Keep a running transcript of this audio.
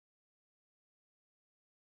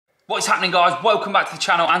What is happening, guys? Welcome back to the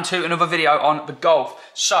channel and to another video on the Golf.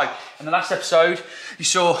 So, in the last episode, you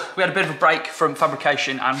saw we had a bit of a break from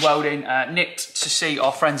fabrication and welding. Nipped to see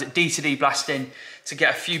our friends at D2D Blasting to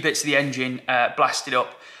get a few bits of the engine blasted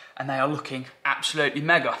up, and they are looking absolutely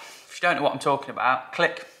mega. If you don't know what I'm talking about,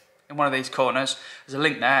 click in one of these corners. There's a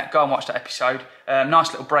link there. Go and watch that episode.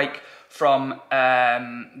 Nice little break from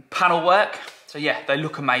panel work. So yeah, they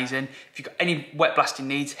look amazing. If you've got any wet blasting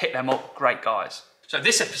needs, hit them up. Great guys. So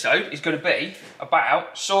this episode is going to be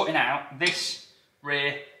about sorting out this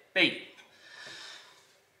rear beam.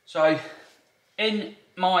 So in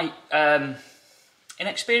my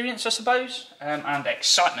inexperience, I suppose, and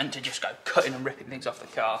excitement to just go cutting and ripping things off the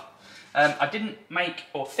car, I didn't make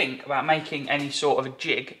or think about making any sort of a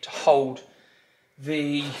jig to hold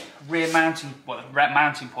the rear mounting, well, the rear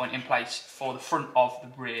mounting point in place for the front of the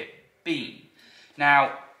rear beam.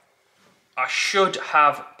 Now, I should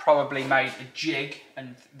have probably made a jig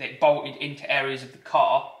and it bolted into areas of the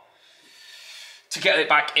car to get it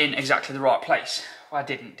back in exactly the right place. Well, I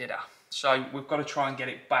didn't, did I? So we've got to try and get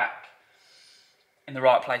it back in the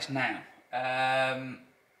right place now. I've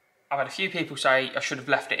had a few people say I should have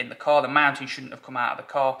left it in the car. The mounting shouldn't have come out of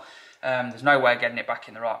the car. There's no way of getting it back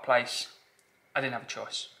in the right place. I didn't have a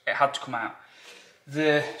choice. It had to come out.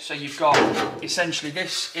 So you've got essentially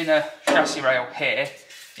this inner chassis rail here.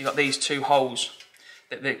 You've got these two holes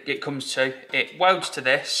that it comes to. It welds to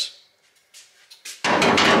this.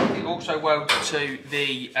 It also welds to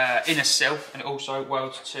the inner sill, and it also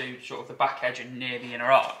welds to sort of the back edge and near the inner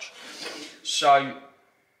arch. So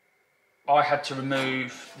I had to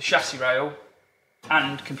remove the chassis rail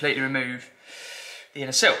and completely remove the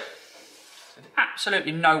inner sill. So there's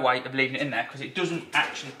absolutely no way of leaving it in there because it doesn't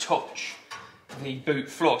actually touch the boot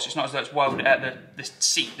floor, so it's not as though it's welded at the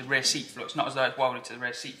seat, the rear seat floor. It's not as though it's welded to the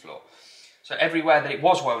rear seat floor. So everywhere that it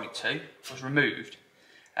was welded to was removed.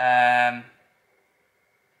 So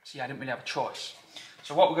yeah, I didn't really have a choice.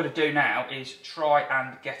 So what we're going to do now is try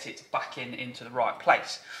and get it back into the right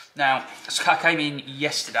place. Now, I came in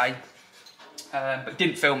yesterday, but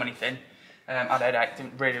didn't film anything. I had a headache,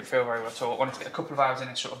 didn't feel very well at all. I wanted to get a couple of hours in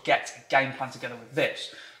and sort of get a game plan together with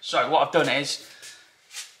this. So what I've done is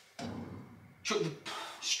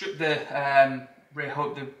strip the rear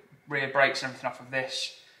hook, the rear brakes and everything off of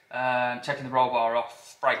this, taking the roll bar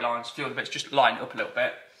off, brake lines, a few other bits, just line it up a little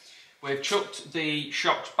bit. We've chucked the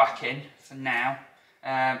shocks back in for now,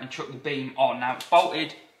 and chucked the beam on. Now it's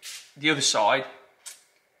bolted the other side.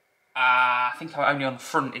 I think only on the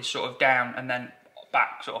front is sort of down and then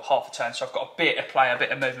back sort of half a turn, so I've got a bit of play, a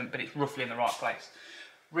bit of movement, but it's roughly in the right place.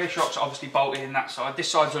 Rear shocks are obviously bolted in that side. This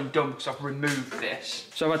side's undone because I've removed this.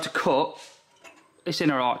 So I had to cut this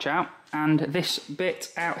inner arch out and this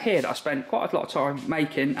bit out here that I spent quite a lot of time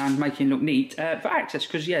making look neat for access,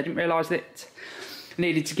 because yeah, I didn't realise that it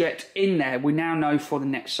needed to get in there. We now know for the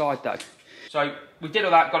next side though. So we did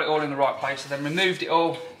all that, got it all in the right place, and then removed it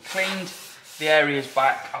all, cleaned the areas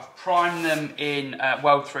back. I've primed them in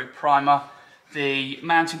weld through primer. The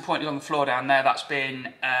mounting point is on the floor down there. That's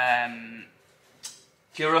been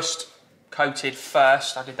Rust coated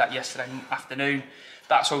first. I did that yesterday afternoon.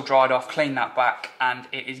 That's all dried off, cleaned that back, and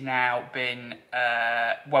it is now been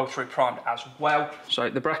weld through primed as well. So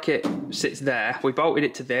the bracket sits there. We bolted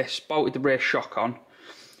it to this, bolted the rear shock on,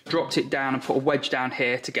 dropped it down and put a wedge down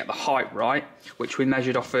here to get the height right, which we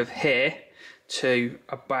measured off of here to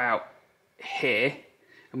about here,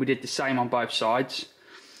 and we did the same on both sides.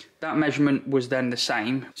 That measurement was then the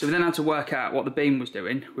same. So we then had to work out what the beam was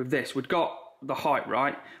doing with this. We'd got the height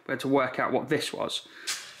right, we had to work out what this was.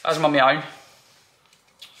 As I'm on my own,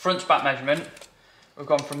 front to back measurement, we've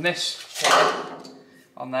gone from this here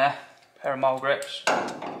on there, pair of mole grips,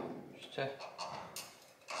 just to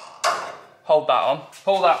hold that on,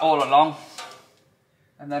 pull that all along,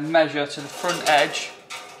 and then measure to the front edge.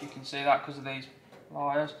 You can see that because of these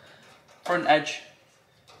pliers. Front edge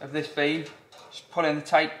of this beam, just pull in the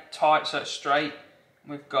tape tight so it's straight.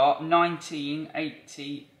 We've got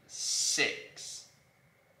 1986.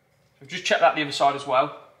 We've just checked that the other side as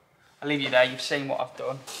well. I'll leave you there, you've seen what I've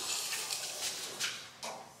done.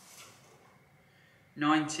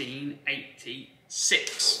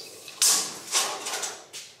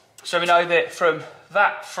 1986. So we know that from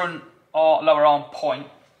that front or lower arm point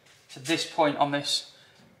to this point on this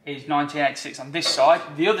is 1986 on this side.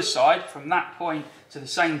 The other side, from that point to the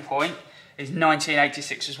same point, is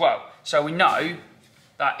 1986 as well. So we know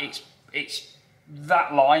that it's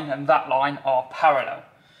that line and that line are parallel.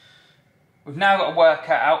 We've now got to work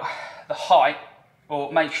out the height,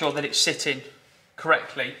 or make sure that it's sitting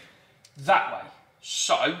correctly that way.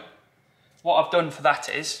 So what I've done for that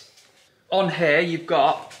is, on here you've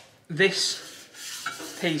got this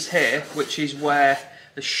piece here, which is where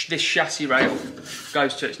this chassis rail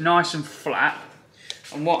goes to. It's nice and flat.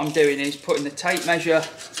 And what I'm doing is putting the tape measure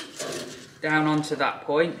down onto that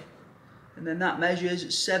point, and then that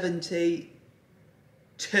measures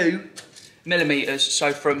 72 millimeters.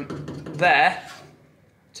 So from there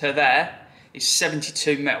to there is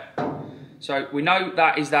 72 mil. So we know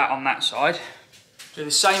that is that on that side. Do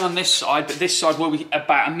the same on this side, but this side will be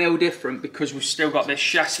about a mil different because we've still got this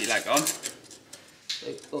chassis leg on. So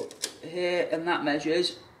up here, and that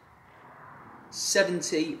measures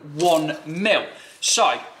 71 mil.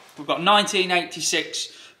 So we've got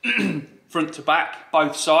 1986 front to back,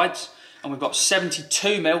 both sides, and we've got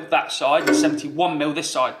 72 mil that side and 71 mil this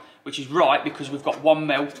side, which is right because we've got 1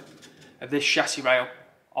 mil of this chassis rail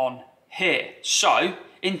on here. So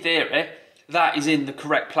in theory, that is in the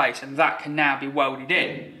correct place and that can now be welded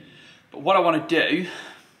in. But what I want to do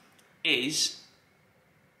is,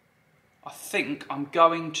 I think I'm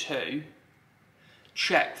going to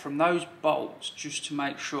check from those bolts just to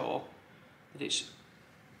make sure that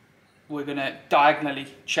we're going to diagonally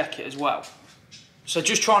check it as well. So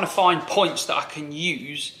just trying to find points that I can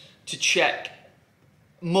use to check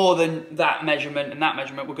more than that measurement and that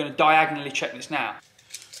measurement. We're going to diagonally check this now.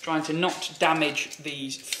 Trying to not damage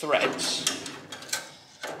these threads.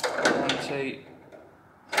 I'm going to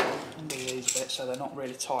undo these a bit so they're not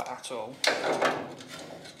really tight at all. But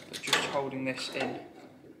just holding this in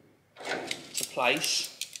to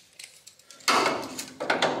place. Like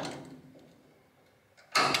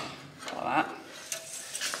that.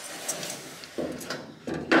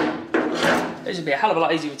 This would be a hell of a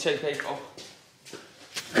lot easier with two people.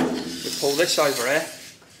 We pull this over here.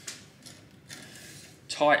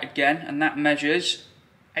 Tight again, and that measures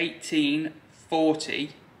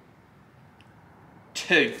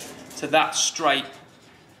 1842 to that straight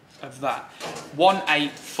of that.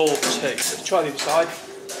 1842. Let's try the other side.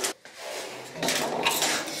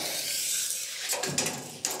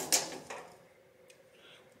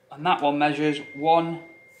 And that one measures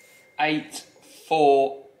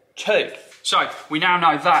 1842. So we now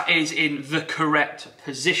know that is in the correct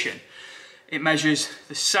position. It measures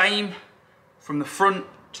the same from the front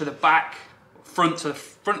to the back, front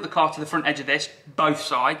of the car to the front edge of this, both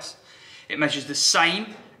sides. It measures the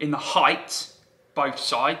same in the height, both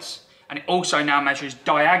sides, and it also now measures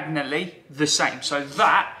diagonally the same. So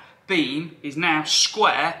that beam is now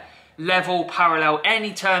square, level, parallel,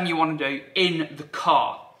 any term you want to do in the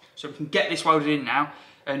car. So we can get this welded in now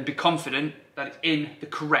and be confident that it's in the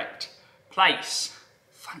correct place.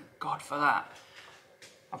 Thank God for that.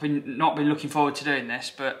 I've not been looking forward to doing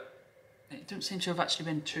this, but it doesn't seem to have actually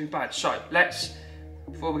been too bad. So let's,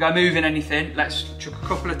 before we go moving anything, let's chuck a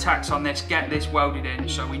couple of tacks on this, get this welded in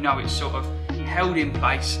so we know it's sort of held in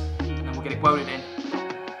place, and then we'll get it welded in.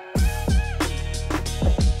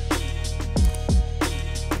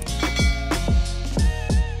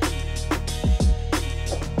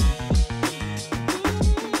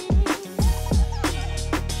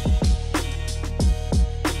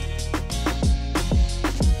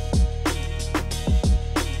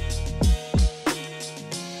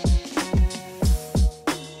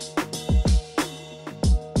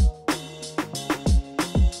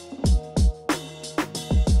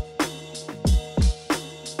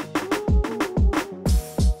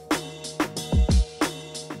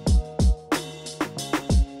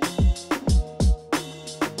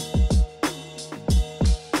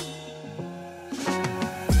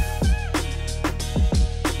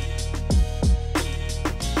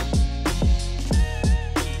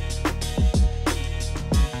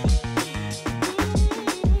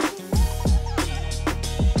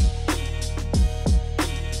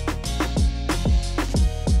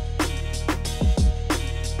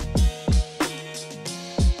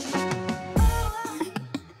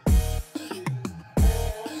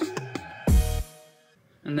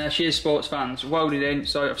 And there she is, sports fans, welded in.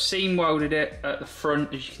 So I've seam welded it at the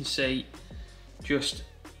front, as you can see, just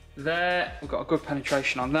there. We've got a good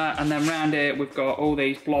penetration on that. And then round here, we've got all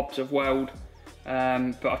these blobs of weld.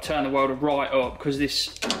 But I've turned the welder right up because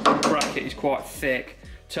this bracket is quite thick.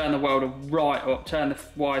 Turn the welder right up, turn the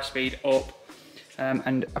wire speed up.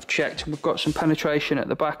 And I've checked, we've got some penetration at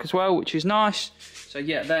the back as well, which is nice. So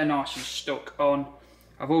yeah, they're nice and stuck on.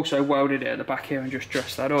 I've also welded it at the back here and just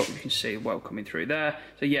dressed that up. You can see the weld coming through there.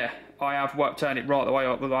 So yeah, I have turned it right the way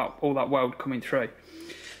up without all that weld coming through.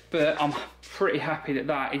 But I'm pretty happy that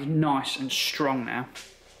that is nice and strong now.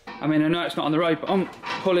 I mean, I know it's not on the road, but I'm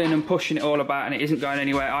pulling and pushing it all about and it isn't going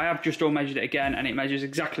anywhere. I have just all measured it again and it measures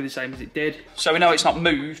exactly the same as it did. So we know it's not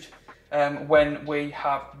moved when we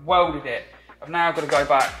have welded it. I've now got to go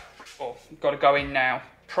back, or got to go in now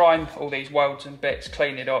prime all these welds and bits,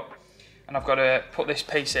 clean it up, and I've got to put this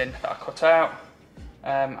piece in that I cut out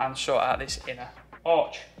and sort out this inner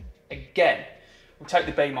arch. Again, we'll take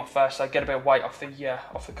the beam off first, so get a bit of weight off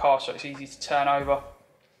the car so it's easy to turn over.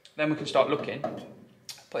 Then we can start looking,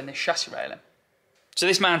 putting this chassis rail in. So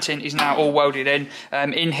this mounting is now all welded in.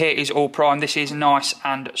 In here is all prime. This is nice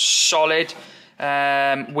and solid.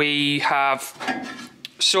 We have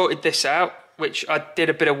sorted this out, which I did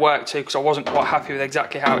a bit of work to because I wasn't quite happy with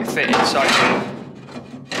exactly how it fitted. So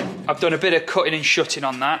I've done a bit of cutting and shutting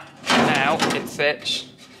on that. Now it fits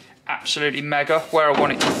absolutely mega where I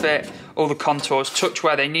want it to fit. All the contours touch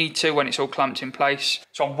where they need to when it's all clamped in place.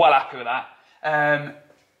 So I'm well happy with that.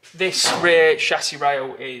 This rear chassis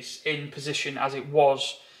rail is in position as it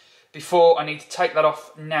was before. I need to take that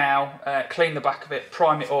off now, clean the back of it,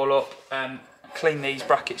 prime it all up, clean these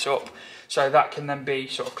brackets up, so that can then be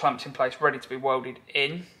sort of clamped in place, ready to be welded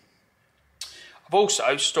in. I've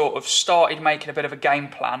also sort of started making a bit of a game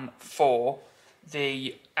plan for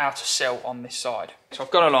the outer sill on this side. So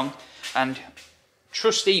I've gone along and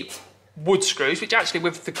trusty wood screws, which actually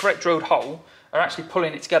with the correct drilled hole are actually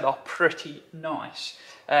pulling it together pretty nice.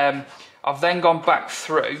 I've then gone back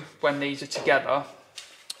through when these are together.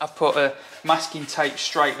 I've put a masking tape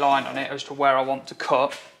straight line on it as to where I want to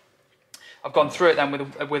cut. I've gone through it then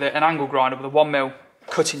with an angle grinder with a 1mm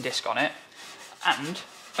cutting disc on it. And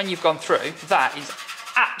when you've gone through, that is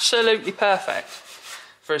absolutely perfect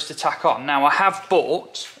for us to tack on. Now I have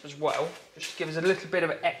bought as well, just to give us a little bit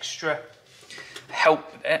of extra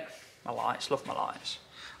help with it. My lights, love my lights.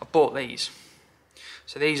 I bought these.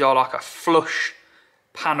 So these are like a flush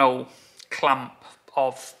panel clamp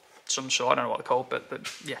of some sort. I don't know what they're called,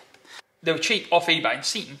 but yeah. They were cheap off eBay and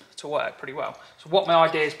seem to work pretty well. So what my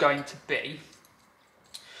idea is going to be,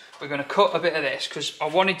 we're going to cut a bit of this because I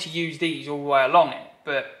wanted to use these all the way along it,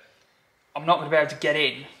 but I'm not going to be able to get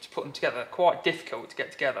in to put them together. They're quite difficult to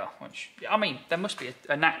get together, which, I mean, there must be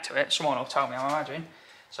a knack to it. Someone will tell me, I imagine.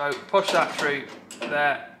 So push that through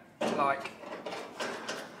there, like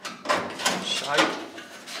so.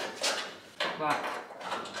 That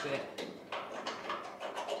bit.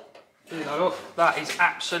 Do that up. That is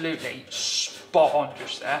absolutely spot on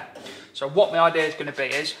just there. So what my idea is going to be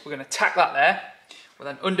is we're going to tack that there. We'll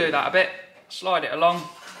then undo that a bit, slide it along.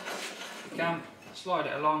 You can slide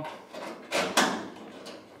it along.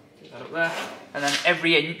 Get that up there. And then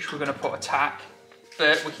every inch we're going to put a tack.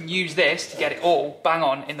 But we can use this to get it all bang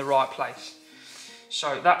on in the right place.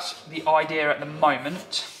 So that's the idea at the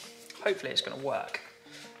moment. Hopefully it's going to work.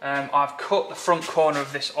 I've cut the front corner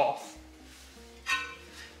of this off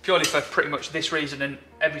purely for pretty much this reason and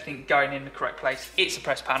everything going in the correct place. It's a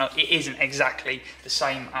press panel. It isn't exactly the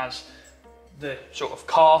same as the sort of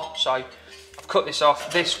car. So I've cut this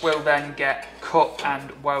off. This will then get cut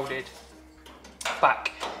and welded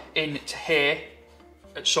back into here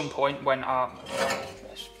at some point when I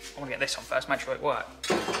want to get this on first, make sure it works.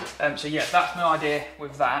 So yeah, that's my idea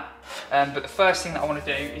with that. But the first thing that I want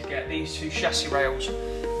to do is get these two chassis rails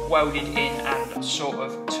welded in and sort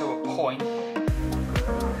of to a point.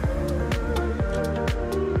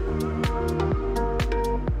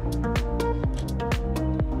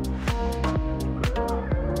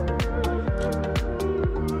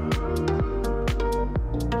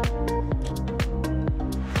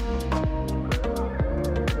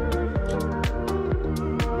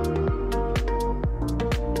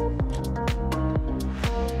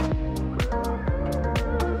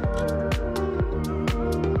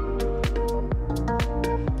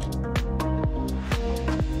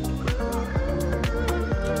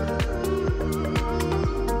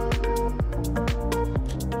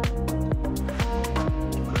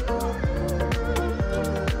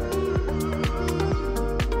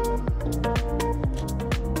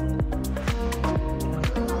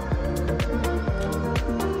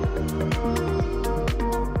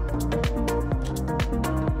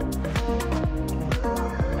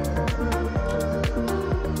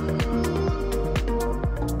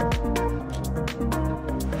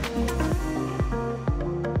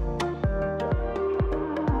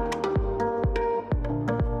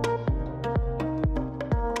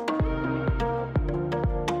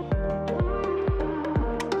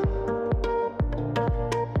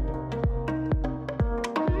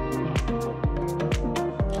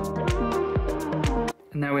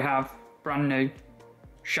 And there we have brand new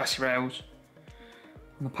chassis rails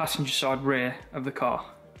on the passenger side rear of the car.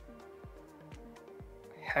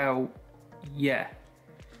 Hell yeah.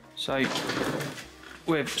 So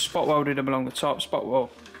we've spot welded them along the top,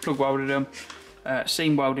 plug welded them,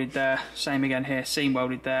 seam welded there, same again here, seam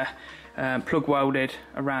welded there, plug welded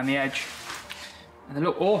around the edge. And they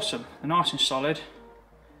look awesome, they're nice and solid.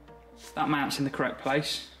 that mounts in the correct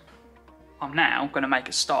place. I'm now going to make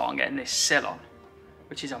a start on getting this sill on,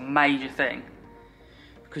 which is a major thing,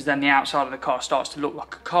 because then the outside of the car starts to look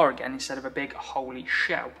like a car again instead of a big holy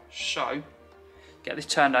shell. So, get this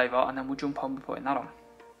turned over and then we'll jump on with putting that on.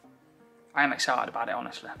 I am excited about it,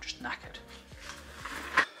 honestly, I'm just knackered.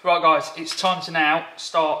 Right guys, it's time to now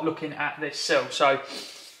start looking at this sill. So,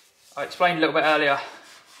 I explained a little bit earlier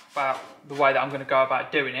about the way that I'm going to go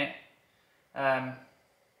about doing it.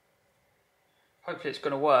 Hopefully it's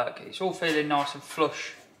going to work. It's all feeling nice and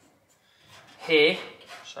flush here,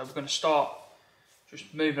 so we're going to start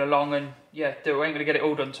just moving along and yeah, we ain't going to get it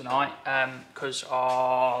all done tonight because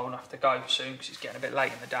I'll have to go soon because it's getting a bit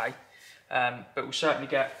late in the day. But we'll certainly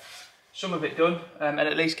get some of it done and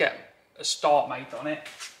at least get a start made on it.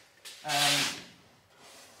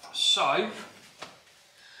 So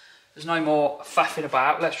there's no more faffing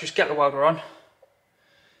about. Let's just get the welder on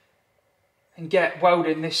and get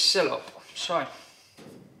welding this sill up. So,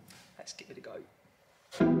 let's give it a go.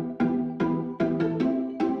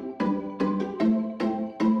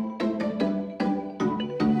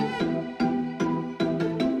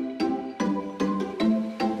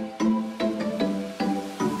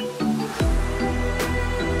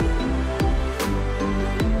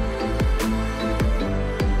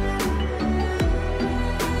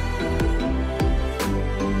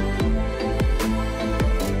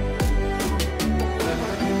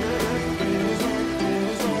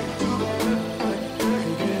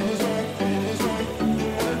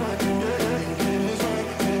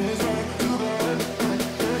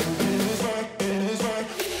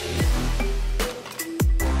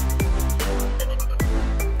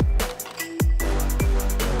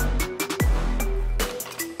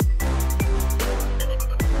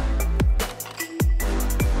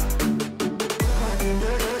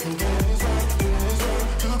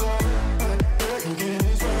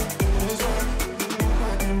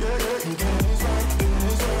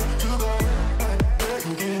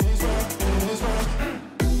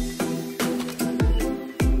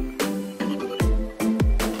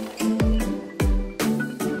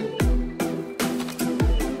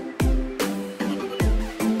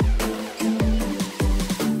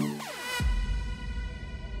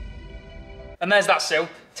 And there's that sill,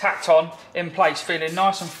 tacked on, in place, feeling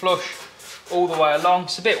nice and flush all the way along.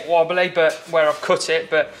 It's a bit wobbly, but where I've cut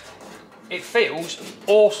it, but it feels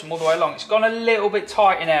awesome all the way along. It's gone a little bit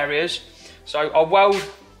tight in areas, so I'll weld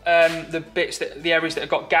the areas that have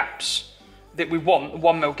got gaps that we want, the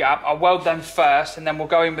 1mm gap. I'll weld them first, and then we'll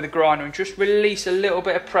go in with the grinder and just release a little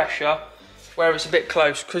bit of pressure where it's a bit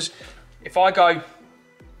close, because if I go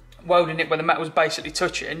welding it where the metal's basically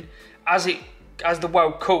touching, as the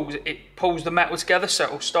weld cools, it pulls the metal together, so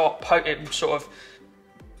it will start,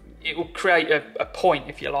 it will create a point,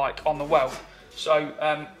 if you like, on the weld.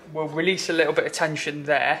 So we'll release a little bit of tension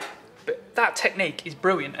there, but that technique is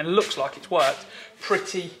brilliant and looks like it's worked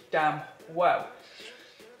pretty damn well.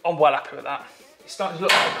 I'm well happy with that. It's starting to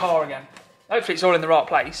look like a car again. Hopefully it's all in the right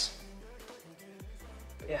place.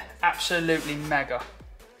 But yeah, absolutely mega.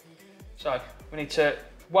 So we need to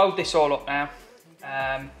weld this all up now.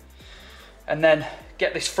 And then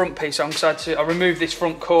get this front piece on, because I removed this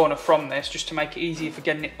front corner from this just to make it easier for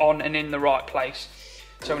getting it on and in the right place.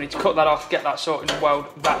 So we need to cut that off, get that sorted and weld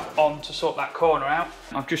that on to sort that corner out.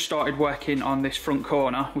 I've just started working on this front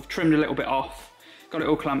corner. We've trimmed a little bit off, got it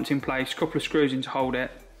all clamped in place, a couple of screws in to hold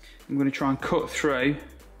it. I'm going to try and cut through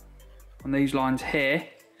on these lines here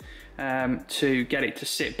to get it to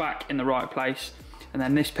sit back in the right place. And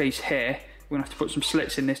then this piece here, we're going to have to put some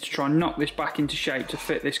slits in this to try and knock this back into shape to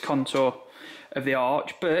fit this contour of the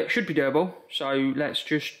arch, but it should be doable. So let's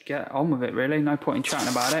just get on with it, really. No point in chatting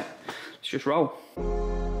about it. Let's just roll.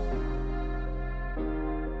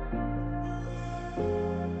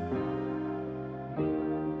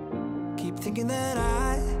 Keep thinking that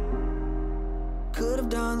I could have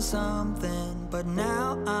done something, but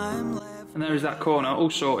now I'm left. And there is that corner, all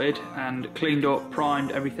sorted and cleaned up,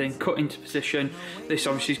 primed, everything, cut into position. This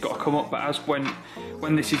obviously has got to come up, but as when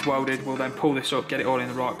this is welded, we'll then pull this up, get it all in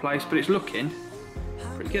the right place. But it's looking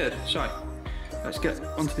pretty good. So let's get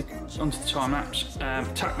onto the time lapse.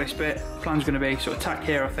 Tack this bit. The plan's going to be sort of tack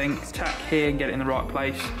here, I think, tack here and get it in the right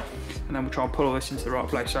place, and then we'll try and pull all this into the right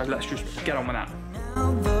place. So let's just get on with that.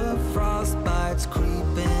 Now the frostbite's creeping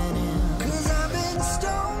in, 'cause I've been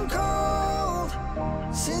stone cold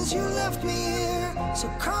since you left me here. So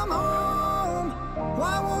come home.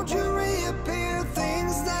 Why won't you reappear?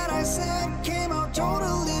 Things that I said came out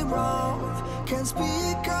totally wrong. Can't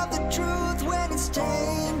speak of the truth when it's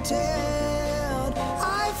tainted.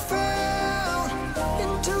 I fell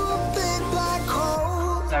into a big black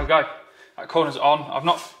hole. There we go. That corner's on. I've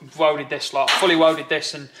not welded this lot, fully welded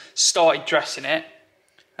this and started dressing it.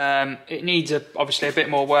 It needs obviously a bit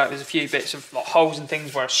more work. There's a few bits of like holes and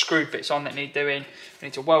things where I screwed bits on that need doing. I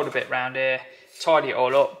need to weld a bit around here, tidy it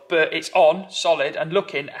all up, but it's on, solid, and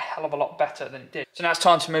looking a hell of a lot better than it did. So now it's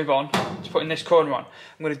time to move on to putting this corner on.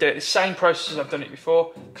 I'm going to do it the same process as I've done it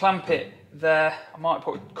before. Clamp it there. I might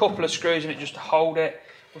put a couple of screws in it just to hold it.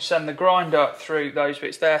 We'll send the grinder through those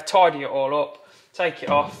bits there, tidy it all up, take it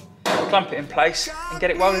off, clamp it in place, and get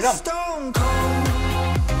it welded on.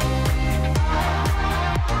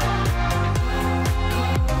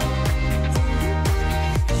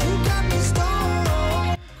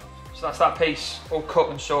 So that's that piece all cut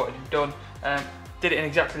and sorted and done. Did it in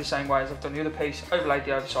exactly the same way as I've done the other piece. Overlaid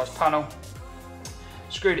the oversized panel,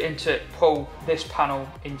 screwed it in to pull this panel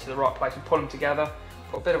into the right place and pull them together.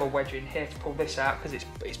 Put a bit of a wedge in here to pull this out because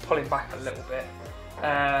it's pulling back a little bit.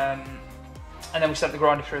 And then we sent the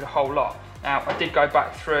grinder through the whole lot. Now I did go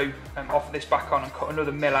back through, offer this back on and cut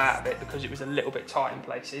another mill out of it because it was a little bit tight in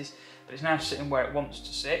places, but it's now sitting where it wants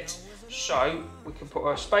to sit. So we can put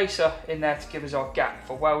a spacer in there to give us our gap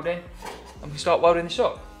for welding, and we can start welding this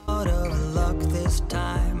up. Out of luck this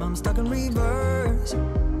time, I'm stuck in reverse.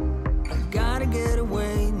 I gotta get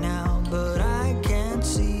away now, but I can't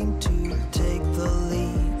seem to take the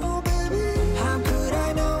lead. Oh baby, how could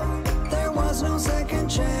I know there was no second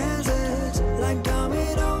chances? Like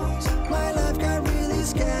dominoes, my life got really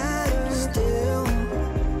scattered. Still,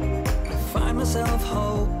 I find myself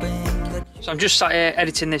hoping. So I'm just sat here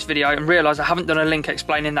editing this video and realised I haven't done a link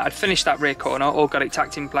explaining that I'd finished that rear corner or got it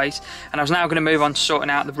tacked in place, and I was now going to move on to sorting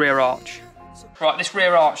out the rear arch. Right, this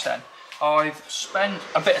rear arch then, I've spent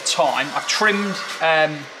a bit of time. I've trimmed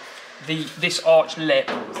this arch lip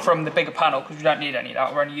from the bigger panel because we don't need any of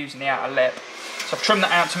that, we're only using the outer lip. So I've trimmed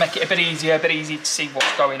that out to make it a bit easier to see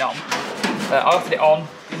what's going on. I offered it on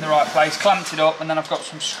in the right place, clamped it up, and then I've got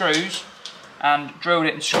some screws and drilled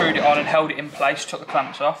it and screwed it on and held it in place, took the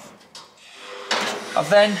clamps off. I'm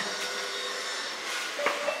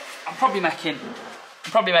probably making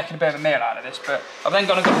a bit of a meal out of this, but I've then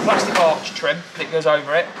got a plastic arch trim that goes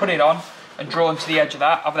over it, put it on and drawn to the edge of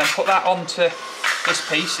that. I've then put that onto this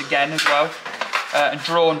piece again as well, and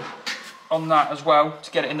drawn on that as well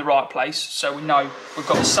to get it in the right place, so we know we've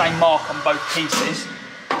got the same mark on both pieces.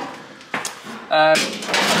 And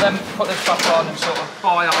then put this back on and sort of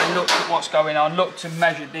by eye looked at what's going on, looked to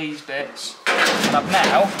measure these bits, and I've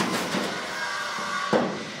now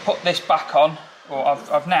put this back on, or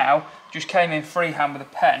I've now just came in freehand with a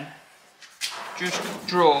pen, just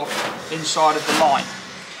draw inside of the line.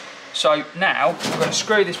 So now we're going to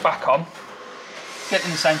screw this back on, get it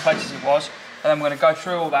in the same place as it was, and then we're going to go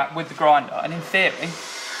through all that with the grinder, and in theory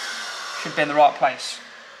should be in the right place.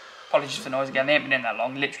 Apologies for the noise again, they haven't been in that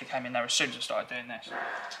long, literally came in there as soon as I started doing this.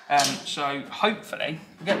 So hopefully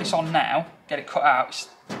we'll get this on now, get it cut out, it's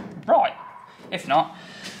right. If not,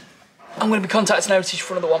 I'm going to be contacting Heritage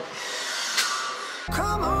for another one.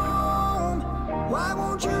 Come on, why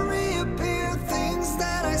won't you reappear? Things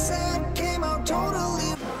that I said came out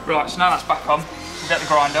totally. Right, so now that's back on, we'll get the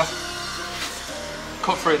grinder,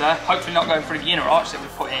 cut through there, hopefully not going through the inner arch that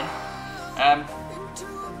we've put in.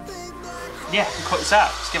 Yeah, we'll cut this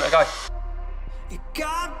out, let's give it a go. You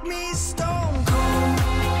got me stone cold.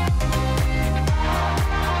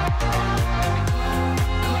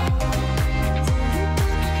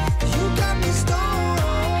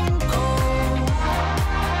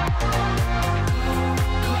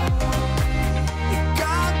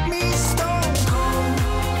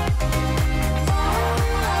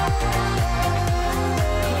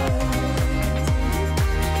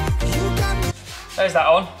 There's that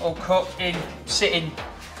on, all cut in, sitting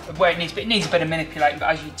where it needs, but it needs a bit of manipulating, but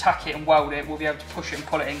as you tack it and weld it, we'll be able to push it and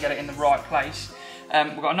pull it and get it in the right place.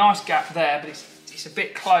 We've got a nice gap there, but it's a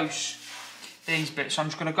bit close, these bits, so I'm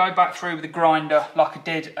just going to go back through with the grinder like I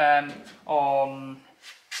did on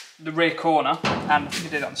the rear corner, and I think I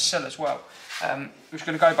did it on the Sill as well. We're just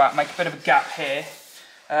going to go back, make a bit of a gap here,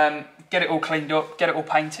 get it all cleaned up, get it all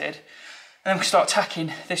painted, and then we can start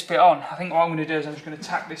tacking this bit on. I think what I'm going to do is I'm just going to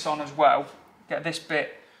tack this on as well, get this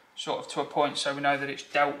bit sort of to a point so we know that it's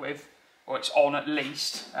dealt with, or it's on at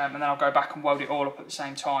least, and then I'll go back and weld it all up at the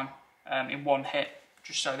same time in one hit,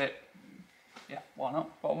 just so that, yeah, why not,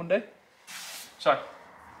 what I want to do. So,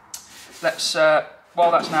 let's,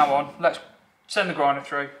 while that's now on, let's send the grinder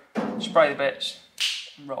through, spray the bits,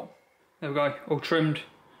 and roll. There we go, all trimmed,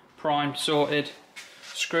 primed, sorted,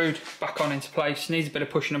 screwed back on into place. Needs a bit of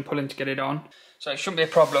pushing and pulling to get it on. So it shouldn't be a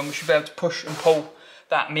problem, we should be able to push and pull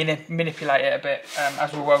that, manipulate it a bit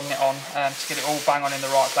as we're welding it on to get it all bang on in the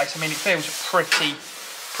right place. I mean, it feels pretty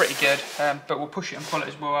pretty good, but we'll push it and pull it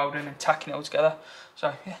as we're welding and tacking it all together.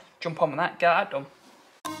 So yeah, jump on with that, get that done.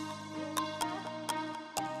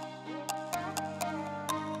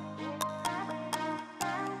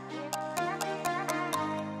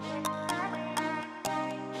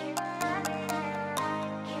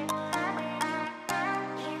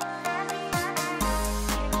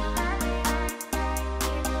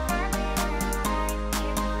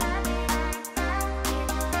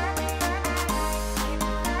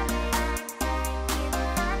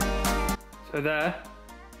 So there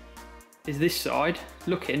is this side,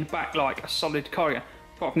 looking back like a solid car again,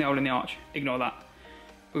 apart from the hole in the arch, ignore that.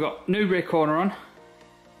 We've got new rear corner on,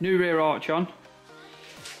 new rear arch on,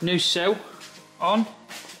 new sill on,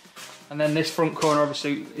 and then this front corner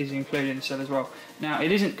obviously is including the sill as well. Now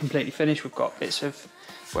it isn't completely finished, we've got bits of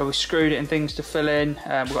where we screwed it and things to fill in,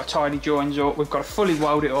 we've got tidy joins up, we've got to fully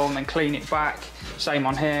weld it all and then clean it back, same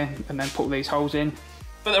on here, and then put these holes in.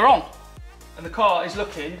 But they're on, and the car is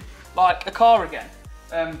looking like a car again.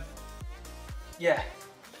 Yeah,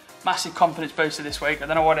 massive confidence booster this week. I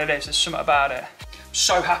don't know what it is, there's something about it. I'm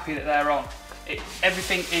so happy that they're on.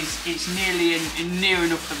 Everything is nearly in near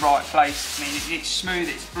enough the right place. I mean, it's smooth,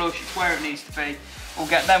 it's flush, it's where it needs to be. We'll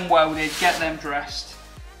get them welded, get them dressed,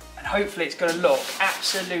 and hopefully it's going to look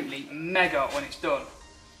absolutely mega when it's done.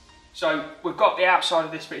 So we've got the outside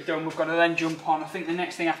of this bit done, we've got to then jump on. I think the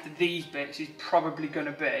next thing after these bits is probably going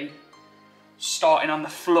to be starting on the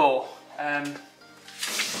floor.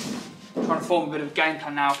 Trying to form a bit of a game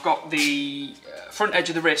plan now. I've got the front edge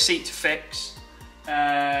of the rear seat to fix, but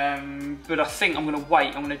I think I'm going to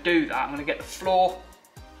wait. I'm going to do that. I'm going to get the floor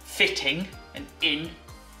fitting and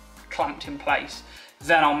clamped in place.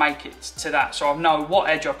 Then I'll make it to that, so I'll know what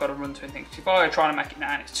edge I've got to run to and things. If I go trying to make it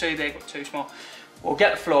now and it's too big or too small, we'll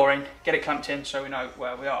get the floor in, get it clamped in so we know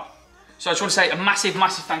where we are. So I just want to say a massive,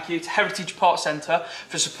 massive thank you to Heritage Parts Centre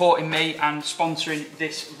for supporting me and sponsoring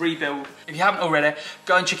this rebuild. If you haven't already,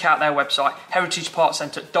 go and check out their website,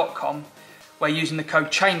 heritagepartscentre.com, where using the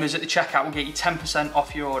code CHAMBERS at the checkout will get you 10%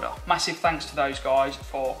 off your order. Massive thanks to those guys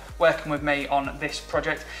for working with me on this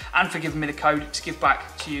project and for giving me the code to give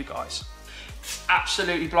back to you guys.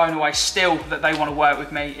 Absolutely blown away still that they want to work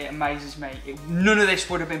with me. It amazes me. None of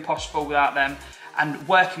this would have been possible without them. And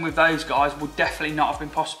working with those guys would definitely not have been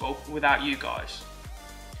possible without you guys.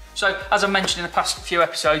 So, as I mentioned in the past few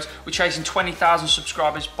episodes, we're chasing 20,000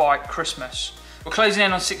 subscribers by Christmas. We're closing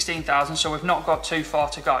in on 16,000, so we've not got too far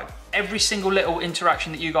to go. Every single little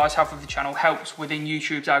interaction that you guys have with the channel helps within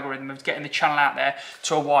YouTube's algorithm of getting the channel out there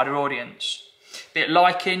to a wider audience. Be it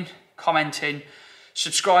liking, commenting,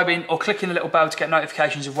 subscribing, or clicking the little bell to get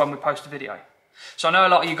notifications of when we post a video. So I know a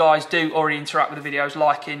lot of you guys do already interact with the videos,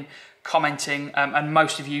 liking, commenting, and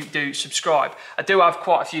most of you do subscribe. I do have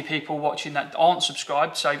quite a few people watching that aren't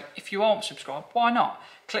subscribed, so if you aren't subscribed, why not?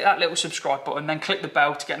 Click that little subscribe button, then click the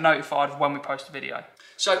bell to get notified of when we post a video.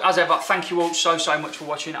 So as ever, thank you all so much for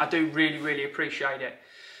watching. I do really appreciate it.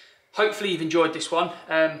 Hopefully you've enjoyed this one.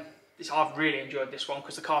 I've really enjoyed this one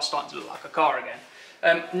because the car's starting to look like a car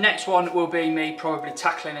again. Next one will be me probably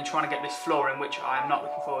tackling and trying to get this floor in, which I am not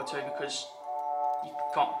looking forward to because you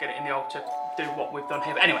can't get it in the hole to do what we've done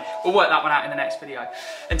here. But anyway, we'll work that one out in the next video.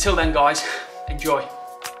 Until then guys, enjoy.